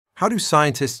How do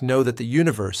scientists know that the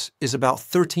universe is about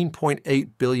 13.8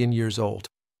 billion years old?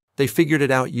 They figured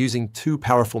it out using two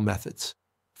powerful methods.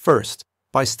 First,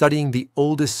 by studying the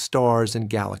oldest stars and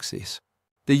galaxies.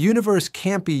 The universe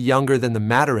can't be younger than the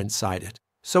matter inside it,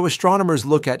 so astronomers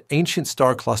look at ancient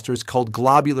star clusters called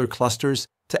globular clusters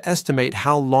to estimate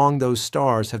how long those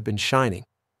stars have been shining,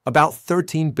 about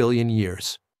 13 billion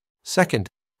years. Second,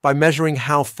 by measuring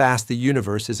how fast the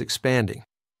universe is expanding.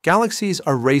 Galaxies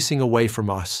are racing away from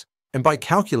us, and by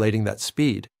calculating that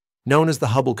speed, known as the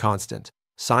Hubble constant,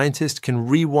 scientists can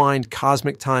rewind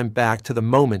cosmic time back to the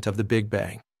moment of the Big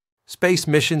Bang. Space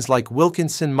missions like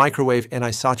Wilkinson Microwave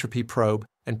Anisotropy Probe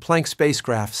and Planck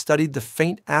spacecraft studied the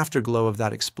faint afterglow of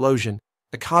that explosion,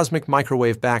 the cosmic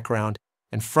microwave background,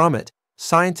 and from it,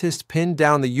 scientists pinned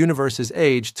down the universe's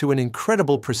age to an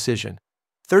incredible precision,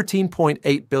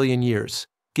 13.8 billion years,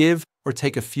 give or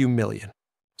take a few million.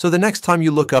 So the next time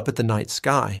you look up at the night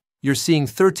sky, you're seeing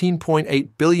 13.8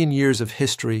 billion years of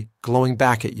history glowing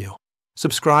back at you.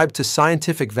 Subscribe to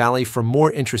Scientific Valley for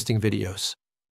more interesting videos.